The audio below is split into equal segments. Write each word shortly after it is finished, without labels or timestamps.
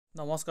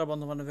নমস্কাৰ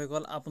বন্ধু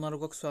বান্ধৱীসকল,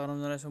 আপোনালোকক স্বাগতম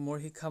জনাইছোঁ মোৰ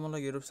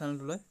শিক্ষামূলক ইউটিউব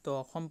চেনেলটোলৈ। তো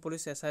অসম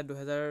পুলিচ SI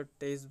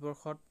 2023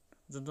 বৰ্ষত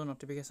যোনটো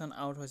নটিফিকেশ্যন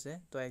আউট হৈছে,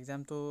 তো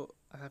এক্সামটো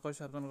আশা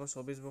কৰিছোঁ আপোনালোকৰ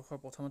 24 বৰ্ষৰ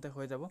প্ৰথমতে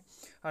হৈ যাব।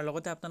 আৰু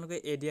লগতে আপোনালোকে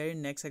ADR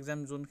নেক্সট এক্সাম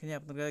যোনখিনি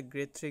আপোনালোকে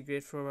গ্ৰেড 3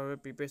 গ্ৰেড 4ৰ বাবে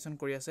প্ৰিপেৰেশ্যন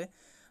কৰি আছে,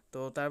 তো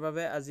তাৰ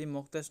বাবে আজি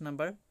মক টেষ্ট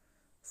নাম্বাৰ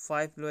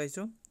 5 লৈ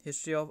আহিছোঁ।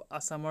 হিষ্ট্ৰী অফ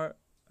আছামৰ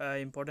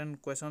ইম্পৰ্টেণ্ট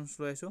কুৱেশ্যনছ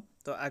লৈ আহিছোঁ।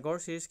 তো আগৰ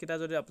চিৰিজকেইটা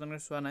যদি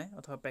আপোনালোকে চোৱা নাই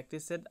অথবা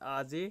প্ৰেক্টিছ ছেট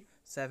আজি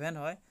 7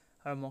 হয়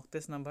আৰু মক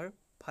টেষ্ট নাম্বাৰ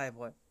 5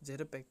 হয়।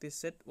 যিহেতু প্ৰেক্টিছ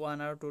ছেট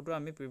 1 আৰু 2টো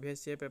আমি previous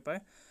year paper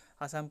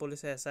Assam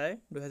police SI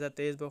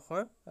 2023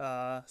 বৰ্ষৰ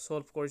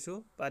ছল্ভ কৰিছোঁ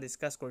বা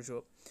ডিছকাছ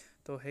কৰিছোঁ।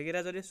 তো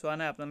সেইকেইটা যদি চোৱা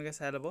নাই আপোনালোকে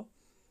চাই ল'ব।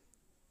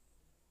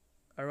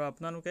 আৰু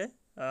আপোনালোকে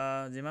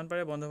যিমান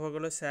পাৰে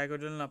বন্ধুবৰ্গলৈ শ্বেয়াৰ কৰি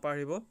দিবলৈ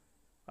নাপাহৰিব।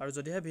 আৰু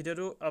যদিহে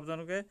ভিডিঅ'টো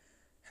আপোনালোকে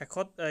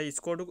শেষত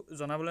স্ক'ৰটো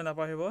জনাবলৈ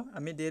নাপাহৰিব।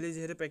 আমি ডেইলি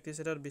যিহেতু প্ৰেক্টিছ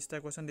ছেটত 20টা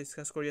কুৱেশ্যন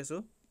ডিছকাছ কৰি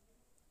আছোঁ,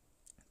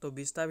 তো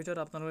 20টাৰ ভিতৰত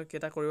আপোনালোকে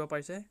কেইটা কৰিব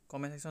পাৰিছে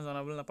কমেণ্ট ছেকশ্যন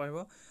জনাবলৈ নাপাহৰিব।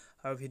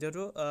 আৰু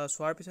ভিডিঅ'টো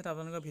চোৱাৰ পিছত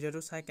আপোনালোকে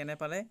ভিডিঅ'টো চাই কেনে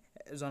পালে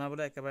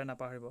জনাবলৈ একেবাৰে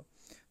নাপাহৰিব।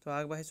 তো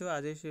আগবাঢ়িছোঁ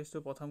আজিৰ চিৰিজটো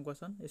প্ৰথম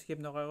কুৱেশ্যন। স্কিপ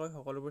নকৰাকৈ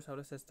সকলোবোৰ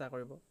চাবলৈ চেষ্টা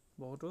কৰিব,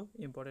 বহুতো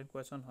ইম্পৰ্টেণ্ট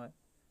কুৱেশ্যন হয়।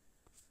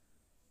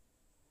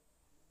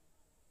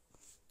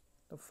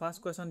 তো ফাৰ্ষ্ট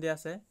কুৱেশ্যন দিয়া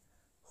আছে,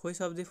 which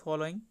of the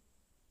following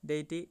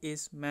deity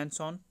is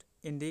মেনশ্যনড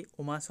in the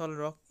Umachal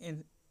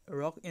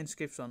rock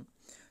inscription.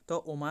 তো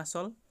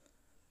উমাচল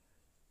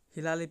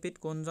শিলালিপিত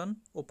কোনজন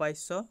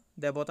উপাস্য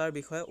দেৱতাৰ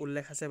বিষয়ে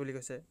উল্লেখ আছে বুলি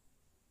কৈছে।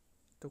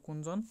 তো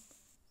কোনজন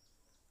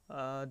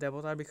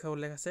দেৱতাৰ বিষয়ে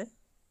উল্লেখ আছে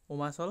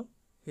উমাচল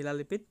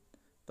শিলালিপিত।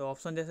 তো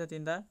অপশ্যন দিয়া আছে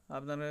 3টা।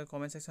 আপোনালোকে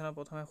কমেণ্ট ছেকশ্যনত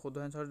প্ৰথমে শুদ্ধ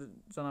এনচাৰ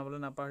জনাবলৈ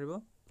নাপাহৰিব।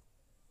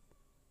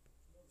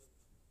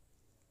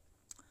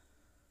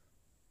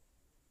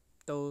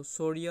 তো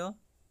সূৰ্য,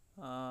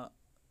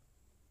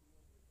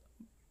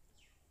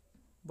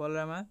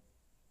 বলৰামা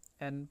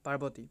এণ্ড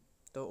পাৰ্বতী।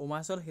 তো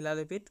উমাচল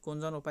শিলালিপিত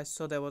কোনজন উপাস্য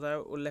দেৱতাৰ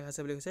উল্লেখ আছে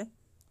বুলি কৈছে।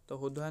 তো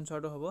শুদ্ধ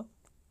এনচাৰটো হ'ব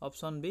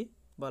option B,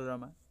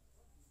 বলৰামা।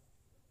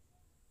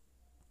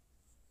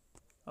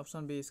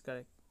 Option B is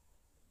correct.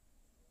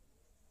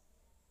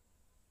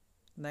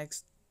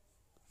 Next,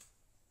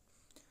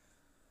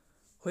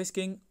 which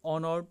king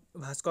honoured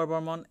Bhaskar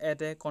Barman at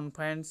A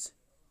conference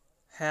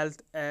held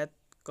at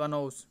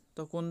Kannauj.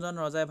 তো কোনজন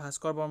ৰজাই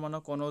ভাস্কৰ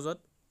বৰ্মনক কনৌজত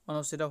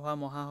অনুষ্ঠিত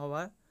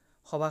হোৱা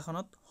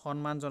সভাখনত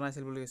সন্মান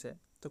জনাইছিল বুলি কৈছে।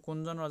 তো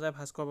কোনজন ৰজাই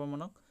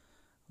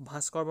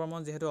ভাস্কৰ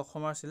বৰ্মন যিহেতু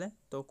অসমৰ আছিলে,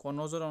 তো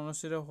কনৌজত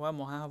অনুষ্ঠিত হোৱা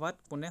মহাসভাত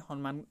কোনে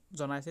সন্মান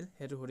জনাইছিল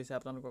সেইটো সুধিছে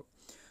আপোনালোকক।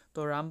 তো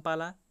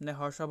ৰামপালা নে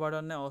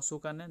হৰ্ষবৰ্ধন নে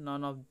অশোকা নে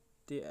নন অফ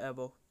দি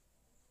এবভ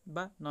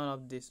বা নন অফ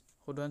দিছ।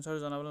 শুদ্ধ এনচাৰ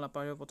জনাবলৈ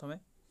নাপাহৰিব। প্ৰথমে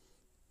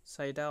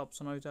 4টা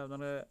অপশ্যনৰ ভিতৰত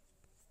আপোনালোকে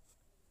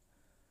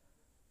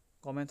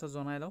কমেণ্টছত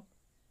জনাই লওক।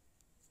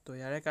 তো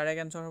ইয়াৰে কাৰেক্ট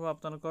এনচাৰ হ'ব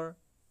আপোনালোকৰ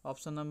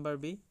অপশ্যন নম্বৰ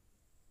বি,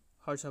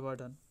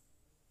 হৰ্ষবৰ্ধন।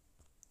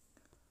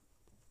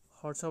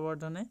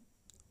 হৰ্ষবৰ্ধনে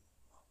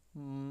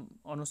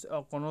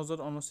কনৌজত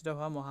অনুষ্ঠিত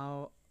হোৱা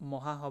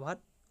মহাসভাত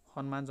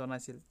সন্মান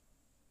জনাইছিল।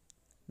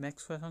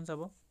 নেক্সট কুৱেশ্যন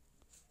চাব,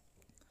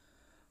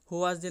 who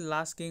was the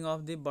last king of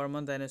the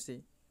Barman dynasty.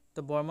 তো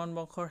বৰ্মন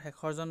বংশৰ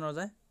শেষৰজন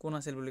ৰজা কোন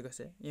আছিল বুলি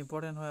কৈছে।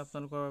 ইম্পৰ্টেণ্ট হয়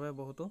আপোনালোকৰ বাবে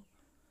বহুতো।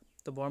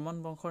 তো বৰ্মন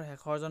বংশৰ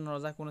শেষৰজন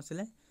ৰজা কোন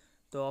আছিলে।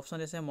 তো অপশ্যন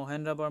দিছে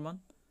মহেন্দ্ৰ বৰ্মন,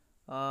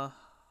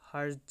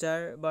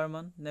 হাৰ্জাৰ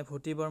বৰ্মন নে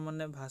ভূতি বৰ্মন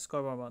নে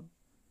ভাস্কৰ বৰ্মন।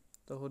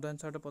 তো শুদ্ধ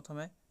এনচাৰটো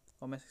প্ৰথমে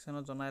কমেণ্ট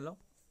ছেকশ্যনত জনাই লওক।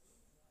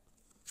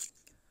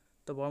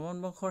 তো বৰ্মন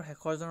বংশৰ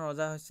শেষৰজন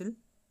ৰজা আছিল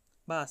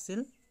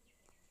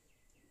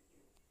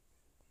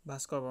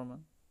Bhaskar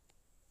Barman.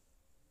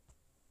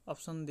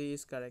 Option D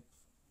is correct.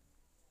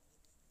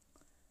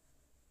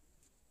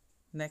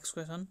 Next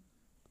question,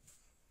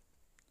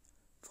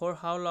 for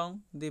how long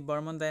the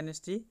Barman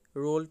dynasty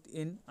ৰুলড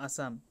in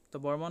Assam. তো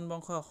বৰ্মন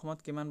বংশই অসমত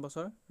কিমান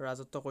বছৰ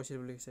ৰাজত্ব কৰিছিল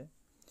বুলি কৈছে।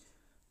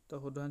 তো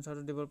শুদ্ধ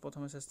এনচাৰটো দিবলৈ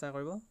প্ৰথমে চেষ্টা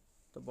কৰিব।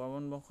 তো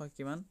বৰ্মন বংশই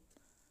কিমান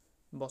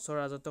বছৰ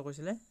ৰাজত্ব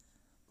কৰিছিলে।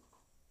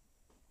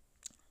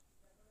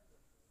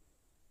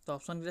 তো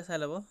অপশ্যনকেইটা চাই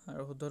ল'ব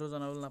আৰু শুদ্ধটো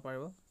জনাবলৈ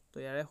নাপাহৰিব। তো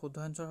ইয়াৰে শুদ্ধ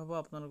এনচাৰ হ'ব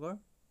আপোনালোকৰ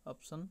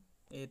অপশ্যন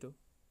এটো,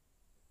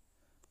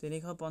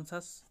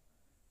 350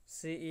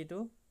 CE টু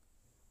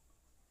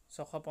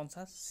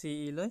 650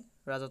 CE লৈ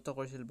ৰাজত্ব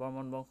কৰিছিল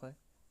বৰ্মন বংশই।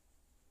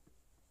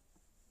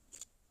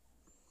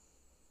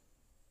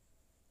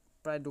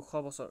 প্ৰায় 200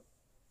 বছৰ।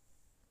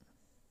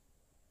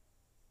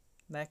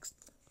 নেক্সট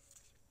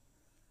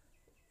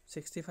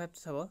 65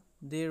 চাব,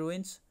 দি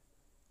ৰুইনছ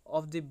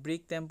of the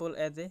brick temple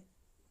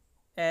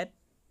at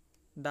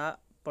the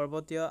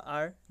পৰ্বতীয়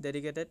R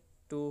dedicated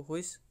to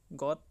which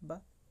god বা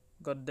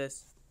গডেছ।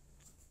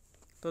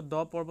 তো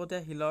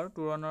পৰ্বতীয়া শিলৰ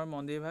তোৰণৰ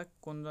মন্দিৰভাগ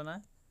কোনজনা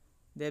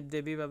দেৱ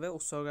দেৱীৰ বাবে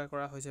উৎসৰ্গা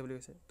কৰা হৈছে বুলি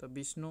কৈছে। তো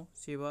বিষ্ণু,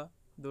 শিৱ,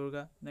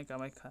 দুৰ্গা নে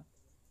কামাখ্যা।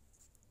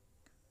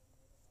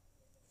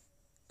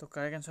 তো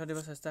কাৰেক্ট এনচাৰ দিব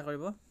চেষ্টা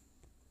কৰিব।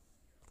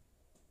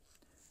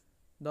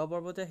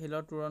 পৰ্বতীয়া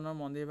শিলৰ তোৰণৰ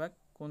মন্দিৰভাগ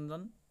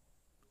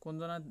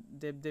কোনজনা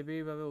দেৱ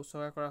দেৱীৰ বাবে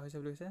উৎসৰ্গা কৰা হৈছে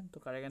বুলি কৈছে। তো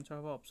কাৰেক্ট এনচাৰ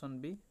হ'ব অপশ্যন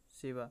বি,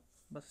 শিৱা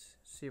বা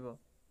Shiva.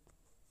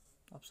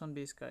 Option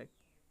B is correct.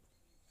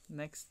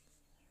 Next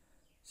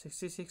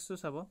 66টো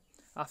চাব,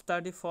 after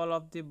the fall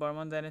of the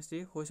Barman dynasty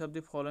which of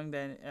the following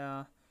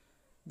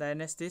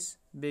ডাইনেষ্টিছ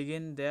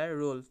begin there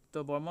rule. তো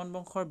বৰ্মন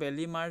বংশৰ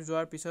বেলি মাৰ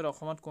যোৱাৰ পিছত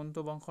অসমত কোনটো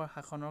বংশৰ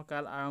শাসনৰ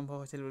কাল আৰম্ভ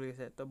হৈছিল বুলি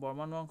কৈছে। তো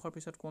বৰ্মন বংশৰ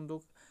পিছত কোনটো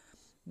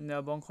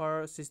বংশৰ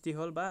সৃষ্টি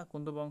হ'ল বা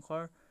কোনটো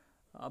বংশৰ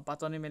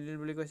পাতনি মেলিল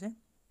বুলি কৈছে।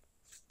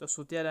 তো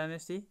চুতীয়া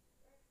ডাইনেষ্টি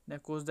নে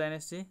কোচ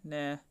ডাইনেষ্টি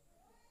নে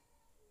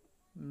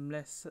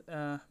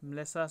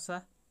মলেছাছা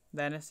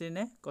ডাইনেষ্টি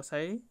নে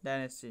কছাৰী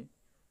ডাইনেষ্টি।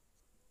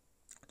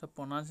 তো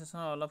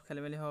প্ৰনাউন্সিয়েশ্যনৰ অলপ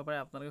খেলি মেলি হ'ব পাৰে,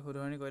 আপোনালোকে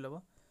শুধৰণি কৰি ল'ব।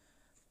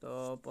 তো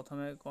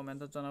প্ৰথমে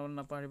কমেণ্টত জনাবলৈ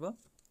নাপাহৰিব।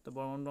 তো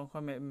বৰ্মন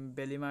বংশৰ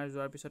বেলিমাৰ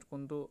যোৱাৰ পিছত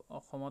কোনটো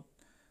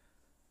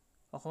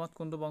অসমত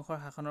কোনটো বংশৰ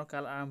শাসনৰ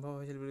কাল আৰম্ভ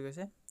হৈছিল বুলি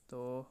কৈছে। তো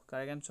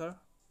কাৰেক্ট এনচাৰ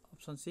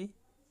অপশ্যন চি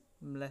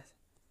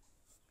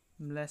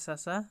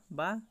মলেছাছা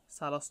বা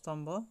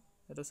শালস্তম্ভ।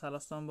 এইটো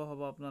শালস্তম্ভ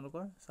হ'ব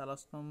আপোনালোকৰ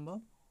শালস্তম্ভ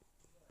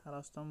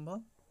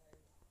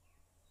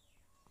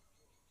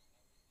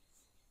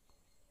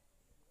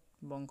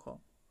বংশ।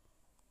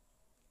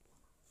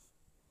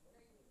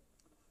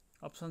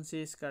 Option C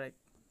is correct.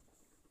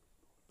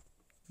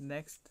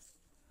 Next,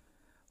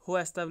 who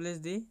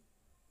established the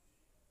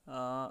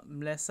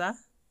Mlesa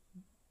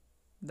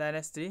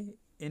dynasty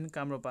in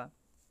Kamrupa?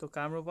 তো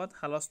কামৰূপত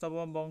শালস্তম্ভ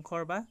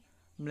বংশৰ বা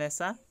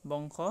মলেছা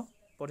বংশ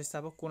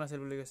প্ৰতিষ্ঠাপক কোন আছিল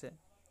বুলি কৈছে।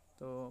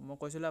 তো মই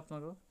কৈছিলোঁ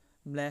আপোনালোকক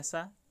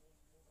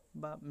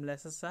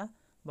মলেছাছা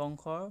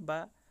বংশৰ বা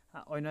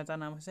অন্য এটা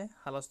নাম হৈছে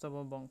শালস্তম্ভ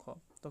বংশ।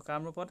 তো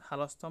কামৰূপত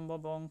শালস্তম্ভ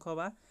বংশ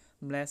বা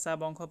মলেছা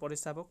বংশ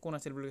প্ৰতিষ্ঠাপক কোন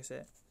আছিল বুলি কৈছে।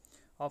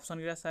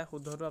 অপশ্যনকেইটা চাই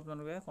শুদ্ধটো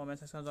আপোনালোকে কমেণ্ট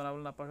ছেকশ্যনত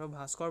জনাবলৈ নাপাহৰিব।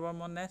 ভাস্কৰ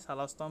বৰ্মন নে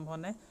শালস্তম্ভ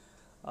নে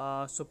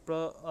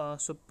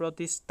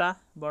সুপ্ৰতিষ্ঠা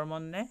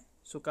বৰ্মন নে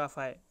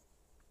চুকাফাই।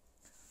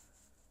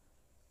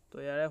 তো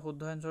ইয়াৰে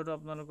শুদ্ধ এনচাৰটো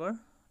আপোনালোকৰ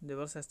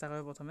দিবলৈ চেষ্টা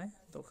কৰিব প্ৰথমে।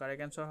 তো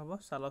কাৰেক্ট এনচাৰ হ'ব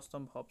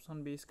Salastambha. Option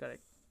B is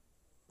correct.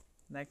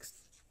 Next,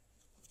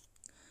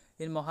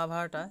 in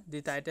মহাভাৰতা the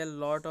title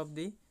lord of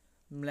the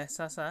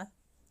মলেছাছা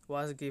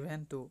was given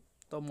to.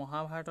 তো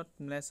মহাভাৰতত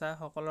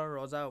মলেছাসকলৰ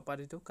ৰজা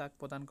উপাধিটো কাক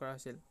প্ৰদান কৰা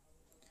হৈছিল।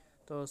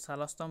 তো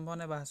শালস্তম্ভ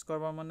নে ভাস্কৰ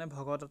বৰ্মন নে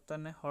ভগদত্ত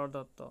নে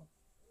হৰদত্ত।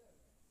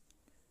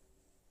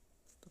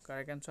 তো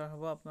কাৰেক্ট এনচাৰ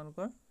হ'ব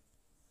আপোনালোকৰ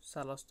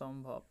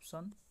Salastambha.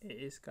 Option A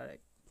is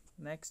correct.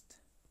 Next,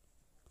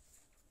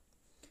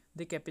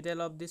 the capital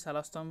of the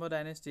Salastambha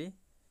dynasty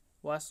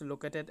was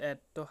located at.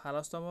 তো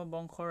শালস্তম্ভ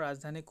বংশৰ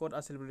ৰাজধানী ক'ত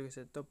আছিল বুলি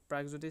কৈছে। তো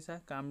প্ৰাগজ্যোতিষা,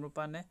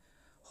 কামৰূপা নে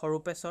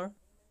সৰুপেশ্বৰ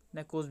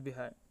নে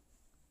কোচবিহাৰ।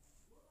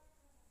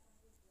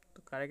 তো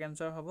কাৰেক্ট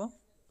এনচাৰ হ'ব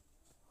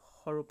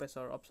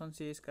সৰুপেশ্বৰ। Option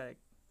C is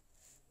correct.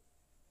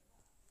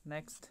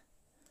 Next,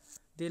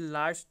 the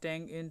large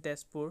tank in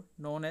Tezpur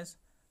known as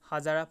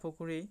Hajara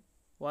Pukhuri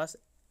was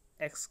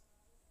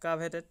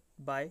excavated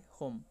by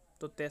whom?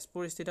 তো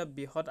তেজপুৰ স্থিত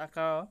বৃহৎ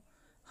আকাৰৰ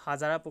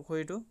হাজাৰা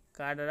পুখুৰীটো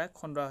কাৰ দ্বাৰা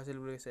খন্দোৱা হৈছিল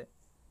বুলি কৈছে।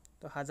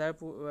 তো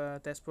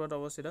তেজপুৰত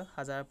অৱস্থিত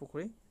হাজাৰা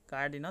পুখুৰী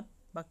কাৰ দিনত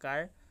বা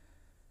কাৰ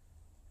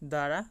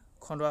দ্বাৰা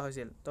খন্দোৱা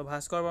হৈছিল। তো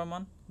ভাস্কৰ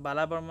বৰ্মন,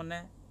 বালা বৰ্মন নে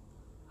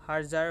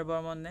হাৰজাৰ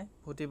বৰ্মন নে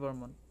ভূতি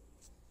বৰ্মন।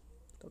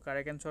 তো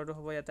কাৰেক্ট এনচাৰটো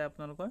হ'ব ইয়াতে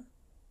আপোনালোকৰ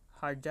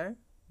হাৰজাৰ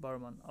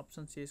Barman.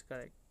 Option C is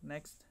correct.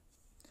 Next,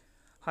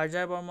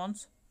 হাৰজাৰ বৰ্মনছ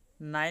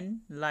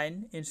 9-line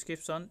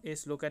inscription is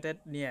located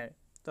নিয়াৰ।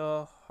 তো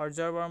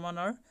হৰ্জাৰ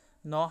বৰ্মনৰ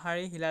 9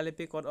 শাৰী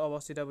শিলালিপি ক'ত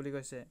অৱস্থিত বুলি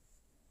কৈছে।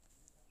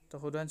 তো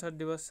শুদ্ধ এনচাৰ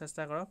দিব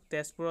চেষ্টা কৰক।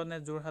 তেজপুৰত নে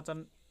যোৰহাটত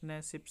নে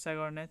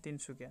শিৱসাগৰ নে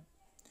তিনিচুকীয়া।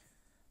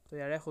 তো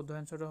ইয়াৰে শুদ্ধ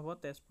এনচাৰটো হ'ব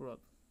তেজপুৰত।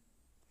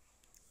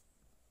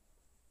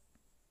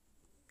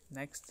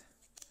 Next,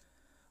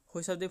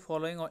 which of the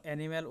following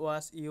animal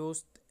was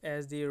used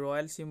as the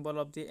royal symbol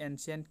of the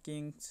ancient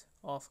Kings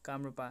of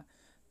Kamrupa.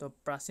 তো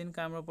প্ৰাচীন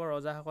কামৰূপৰ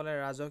ৰজাসকলে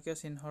ৰাজকীয়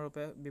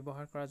চিহ্নৰূপে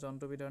ব্যৱহাৰ কৰা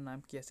জন্তুবিধৰ নাম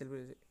কি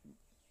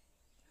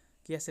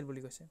আছিল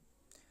বুলি কৈছে।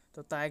 তো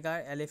টাইগাৰ,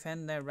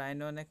 এলিফেণ্ট নে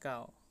ৰাইনো নে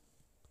কাও।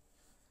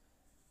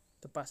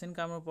 তো প্ৰাচীন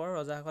কামৰূপৰ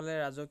ৰজাসকলে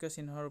ৰাজকীয়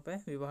চিহ্নৰূপে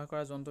ব্যৱহাৰ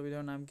কৰা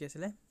জন্তুবিধৰ নাম কি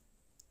আছিলে।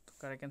 তো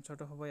কাৰেক্ট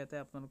এনচাৰটো হ'ব ইয়াতে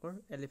আপোনালোকৰ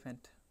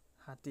এলিফেণ্ট,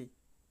 হাতী।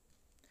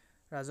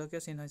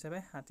 ৰাজকীয় চিহ্ন হিচাপে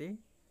হাতী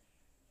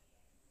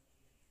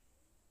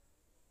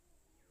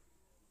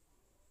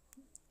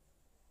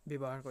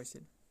ব্যৱহাৰ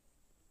কৰিছিল।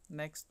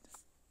 Next,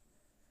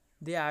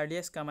 the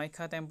earliest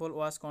Kamakhya temple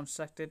was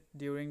constructed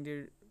during the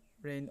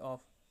reign of.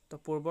 তো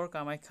পূৰ্বৰ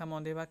কামাখ্যা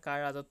মন্দিৰভাগ কাৰ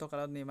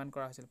ৰাজত্বকালত নিৰ্মাণ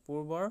কৰা হৈছিল।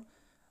 পূৰ্বৰ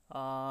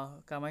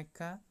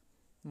কামাখ্যা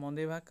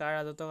মন্দিৰভাগ কাৰ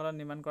ৰাজত্বকালত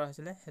নিৰ্মাণ কৰা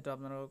হৈছিলে সেইটো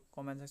আপোনালোকৰ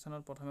কমেণ্ট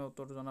ছেকশ্যনত প্ৰথমে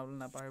উত্তৰটো জনাবলৈ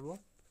নাপাহৰিব।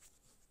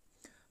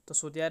 তো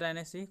চুতীয়া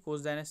ডাইনেষ্টি, কোচ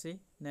ডাইনেষ্টি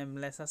নে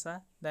মলেছাছা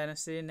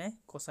ডাইনেষ্টি নে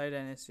কছাৰী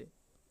ডাইনেষ্টি।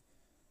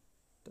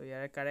 তো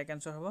ইয়াৰে কাৰেক্ট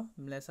এনচাৰ হ'ব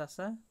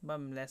মলেছাছা বা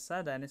মলেছা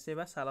ডাইনেষ্টি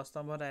বা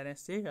শালস্তম্ভ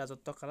ডাইনেষ্টিৰ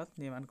ৰাজত্বকালত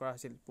নিৰ্মাণ কৰা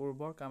হৈছিল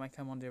পূৰ্বৰ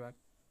কামাখ্যা মন্দিৰভাগ।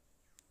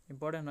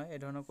 ইম্পৰ্টেণ্ট হয়, এই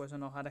ধৰণৰ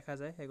কুৱেশ্যন অহা দেখা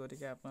যায়। সেই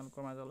গতিকে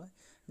আপোনালোকৰ মাজলৈ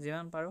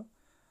যিমান পাৰোঁ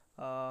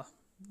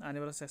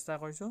আনিবলৈ চেষ্টা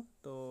কৰিছোঁ।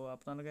 তো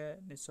আপোনালোকে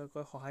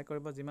নিশ্চয়কৈ সহায়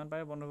কৰিব। যিমান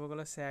পাৰে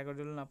বন্ধুসকলে শ্বেয়াৰ কৰি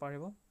দিবলৈ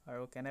নাপাহৰিব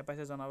আৰু কেনে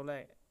পাইছে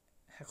জনাবলৈ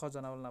শেষত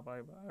জনাবলৈ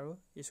নাপাহৰিব আৰু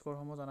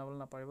স্ক'ৰসমূহ জনাবলৈ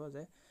নাপাহৰিব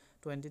যে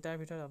 20টাৰ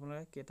ভিতৰত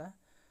আপোনালোকে কেইটা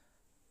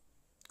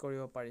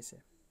কৰিব পাৰিছে।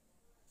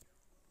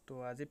 তো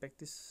আজি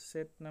প্ৰেক্টিছ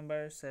ছেট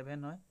নাম্বাৰ 7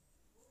 হয়।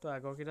 তো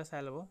আগৰকেইটা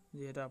চাই ল'ব,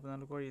 যিহেতু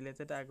আপোনালোকৰ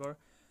ৰিলেটেড আগৰ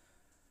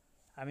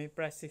আমি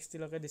প্ৰায়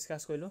 60 লৈকে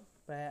ডিছকাছ কৰিলোঁ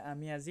প্ৰায়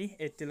আমি আজি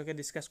 80 লৈকে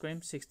ডিছকাছ কৰিম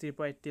 60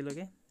 পৰা 80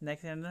 লৈকে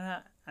নেক্সট এনেদৰে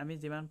আমি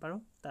যিমান পাৰোঁ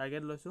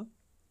টাৰ্গেট লৈছোঁ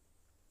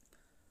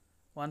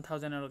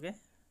 1000 লৈকে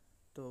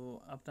তো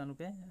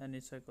আপোনালোকে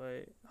নিশ্চয়কৈ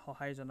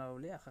সহায় জনাব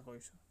বুলি আশা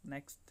কৰিছোঁ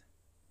next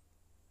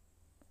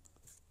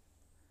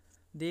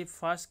the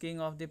first king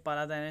of the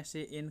পালা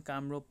ডাইনেষ্টি ইন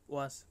কামৰূপ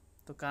ৱাজ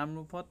তো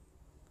কামৰূপত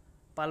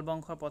পাল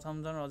বংশৰ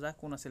প্ৰথমজন ৰজা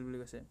কোন আছিল বুলি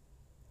কৈছে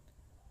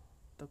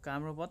তো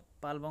কামৰূপত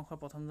পাল বংশৰ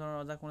প্ৰথমজন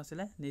ৰজা কোন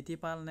আছিলে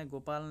নীতিপাল নে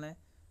গোপাল নে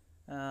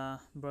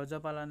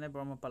ব্ৰজপালা নে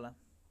ব্ৰহ্মপালা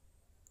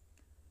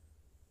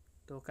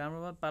তো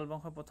কামৰূপত পাল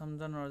বংশৰ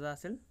প্ৰথমজন ৰজা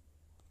আছিল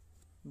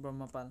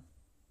Brahmapala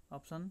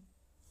option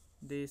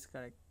D is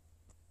correct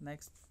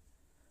next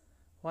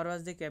what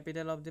was the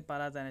capital of the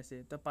পালা ডাইনেষ্টি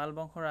তো পাল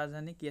বংশৰ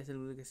ৰাজধানী কি আছিল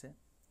বুলি কৈছে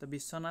তো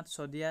বিশ্বনাথ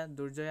শদিয়া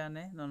দুৰ্জয়া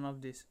নে নন অফ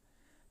দিছ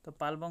তো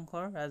পাল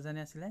বংশৰ ৰাজধানী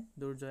আছিলে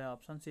দুৰ্জয়া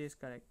অপশ্যন চি ইজ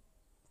কাৰেক্ট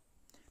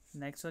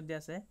নেক্সটত দি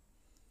আছে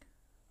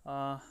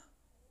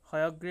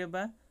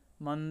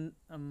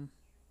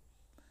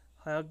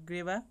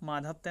হয়গ্ৰীবা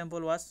Madhav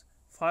temple was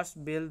first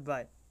build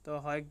বাই তো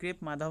হয়গ্ৰীব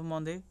মাধৱ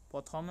মন্দিৰ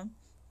প্ৰথম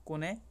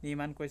কোনে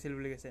নিৰ্মাণ কৰিছিল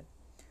বুলি কৈছে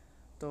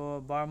তো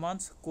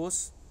বৰ্মনছ কোচ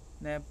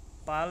নে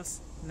পালছ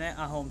নে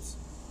আহোমছ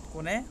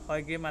কোনে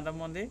হয়গ্ৰীব মাধৱ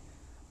মন্দিৰ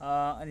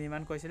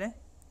নিৰ্মাণ কৰিছিলে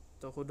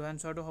তো শুদ্ধ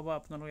এনচাৰটো হ'ব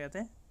আপোনালোক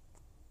ইয়াতে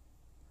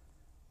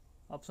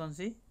অপশ্যন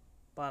চি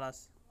পালাছ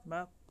বা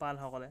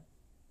পালসকলে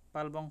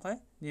পাল বংশই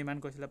নিৰ্মাণ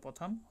কৰিছিলে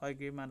প্ৰথম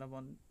হয়গ্ৰীব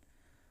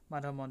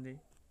মাধৱ মন্দিৰ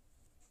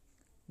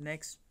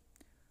next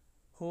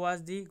who was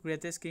the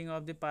greatest king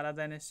of the পালা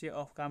ডাইনেষ্টি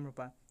অফ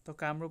কামৰূপা তো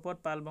কামৰূপত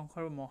পাল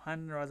বংশৰ মহান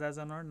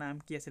ৰজাজনৰ নাম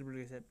কি আছিল বুলি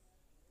কৈছে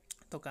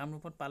তো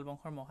কামৰূপত পাল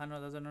বংশৰ মহান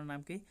ৰজাজনৰ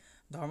নাম কি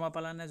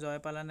ধৰ্মপালা নে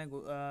জয়পালা নে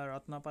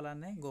ৰত্নপালা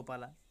নে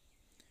গোপালা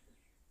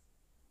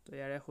তো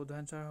ইয়াৰে শুদ্ধ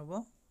এনচাৰ হ'ব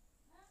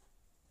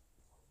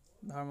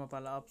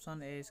Dharmapala option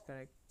A is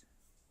correct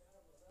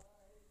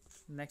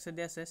next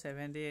দি আছে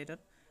 78ত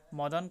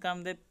Madan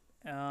Kamdev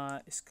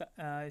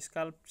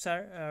sculpture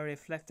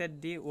reflected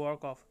the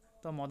work of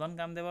তো মদন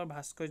কামদেৱৰ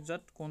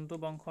ভাস্কৰ্যত কোনটো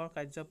বংশৰ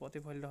কাৰ্য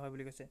প্ৰতিফলিত হয়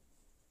বুলি কৈছে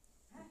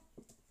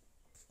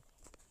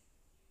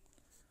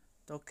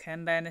তো খেন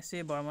ডাইনেষ্টি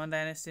বৰ্মন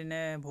ডাইনেষ্টি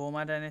নে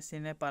ভৌমা ডাইনেষ্টি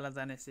নে পালা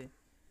ডাইনেষ্টি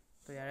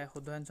তো ইয়াৰে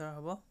শুদ্ধ এনচাৰ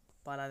হ'ব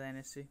পালা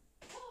dynasty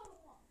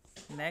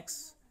next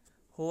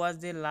who was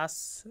the last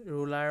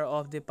ruler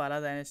of the পালা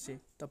ডাইনেষ্টি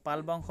তো পাল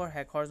বংশৰ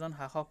শেষৰজন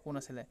শাসক কোন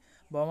আছিলে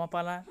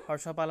ব্ৰহ্মপালা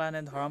হৰ্ষপালা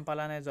নে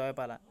ধৰমপালা নে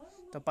জয়পালা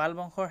তো পাল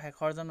বংশৰ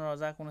শেষৰজন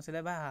ৰজা কোন আছিলে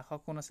বা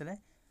শাসক কোন আছিলে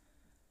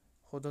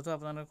শুদ্ধটো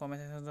আপোনালোকে কমেণ্ট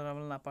ছেকশ্যনত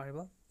জনাবলৈ নাপাহৰিব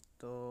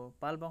তো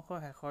পাল বংশৰ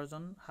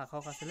শেষৰজন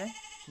শাসক আছিলে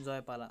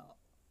জয়পালা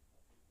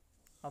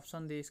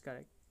option D is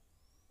correct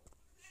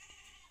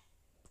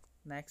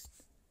next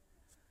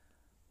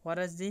what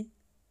is the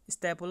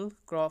staple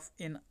crop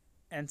in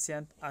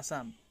ancient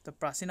Assam তো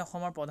প্ৰাচীন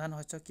অসমৰ প্ৰধান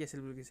শস্য কি আছিল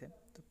বুলি কৈছে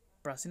তো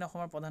প্ৰাচীন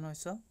অসমৰ প্ৰধান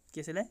শস্য কি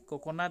আছিলে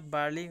কোকোনাট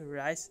বাৰ্লি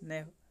ৰাইচ নে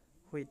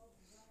হুইট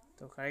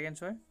তো correct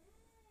answer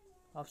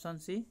option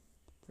C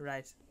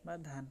rice বা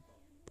ধান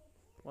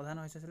প্ৰধান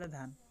শস্য আছিলে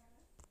ধান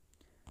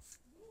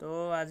তো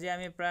আজি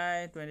আমি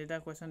প্ৰায় 20টা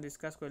কুৱেশ্যন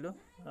ডিছকাছ কৰিলোঁ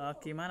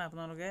কিমান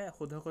আপোনালোকে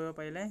শুদ্ধ কৰিব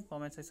পাৰিলে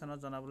কমেণ্ট ছেকশ্যনত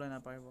জনাবলৈ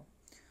নাপাহৰিব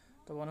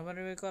তো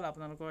বন্ধু-বান্ধৱীসকল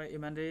আপোনালোকৰ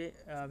ইমান দেৰি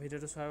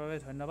ভিডিঅ'টো চোৱাৰ বাবে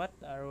ধন্যবাদ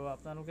আৰু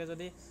আপোনালোকে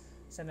যদি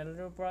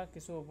চেনেলটোৰ পৰা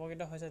কিছু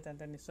উপকৃত হৈছে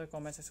তেন্তে নিশ্চয়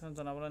কমেণ্ট ছেকশ্যনত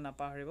জনাবলৈ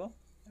নাপাহৰিব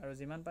আৰু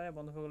যিমান পাৰে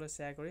বন্ধুসকললৈ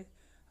শ্বেয়াৰ কৰি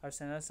আৰু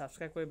চেনেল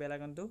ছাবস্ক্ৰাইব কৰি বেল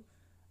আইকনটো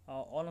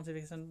অল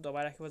নটিফিকেশ্যন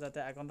দবাই ৰাখিব যাতে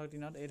আগন্তুক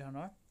দিনত এই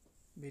ধৰণৰ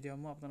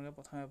ভিডিঅ'সমূহ আপোনালোকে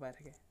প্ৰথমে পাই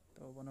থাকে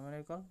তো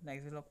বন্ধু-বান্ধৱীসকল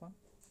নেক্সট ভিডিঅ' লগ পাম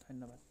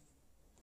ধন্যবাদ